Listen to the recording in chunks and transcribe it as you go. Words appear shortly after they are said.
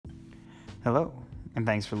Hello, and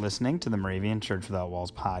thanks for listening to the Moravian Church Without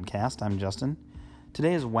Walls podcast. I'm Justin.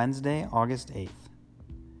 Today is Wednesday, August 8th.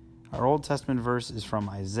 Our Old Testament verse is from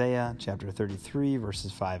Isaiah chapter 33,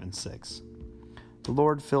 verses 5 and 6. The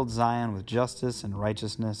Lord filled Zion with justice and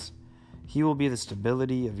righteousness. He will be the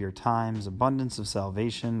stability of your times, abundance of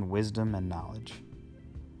salvation, wisdom, and knowledge.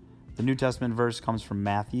 The New Testament verse comes from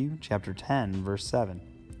Matthew chapter 10, verse 7.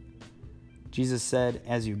 Jesus said,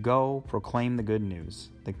 "As you go, proclaim the good news.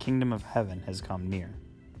 The kingdom of heaven has come near."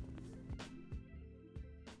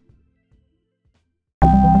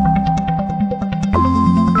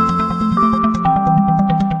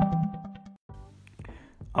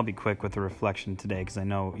 I'll be quick with the reflection today because I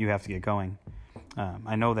know you have to get going.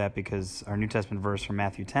 I know that because our New Testament verse from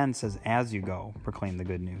Matthew 10 says, "As you go, proclaim the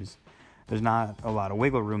good news." There's not a lot of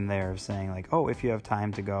wiggle room there of saying like, oh, if you have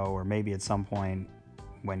time to go, or maybe at some point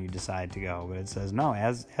when you decide to go. But it says, no,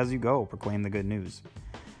 as you go, proclaim the good news.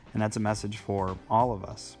 And that's a message for all of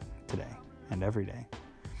us today and every day.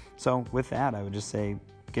 So with that, I would just say,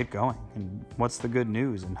 get going. And what's the good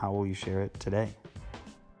news and how will you share it today?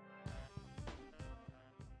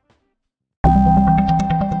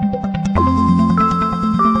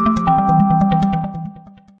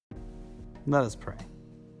 Let us pray.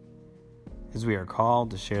 As we are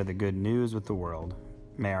called to share the good news with the world,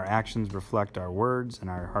 may our actions reflect our words and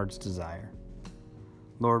our heart's desire.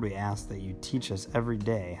 Lord, we ask that you teach us every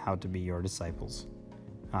day how to be your disciples.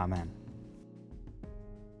 Amen.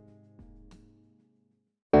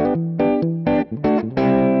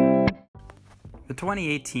 The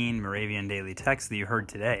 2018 Moravian Daily Text that you heard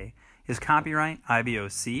today is copyright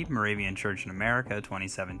IBOC Moravian Church in America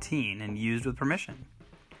 2017 and used with permission.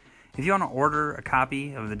 If you want to order a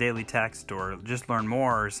copy of the Daily Text or just learn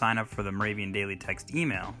more or sign up for the Moravian Daily Text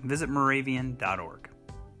email, visit moravian.org.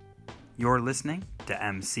 You're listening to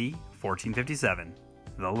MC 1457,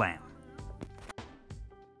 The Lamb.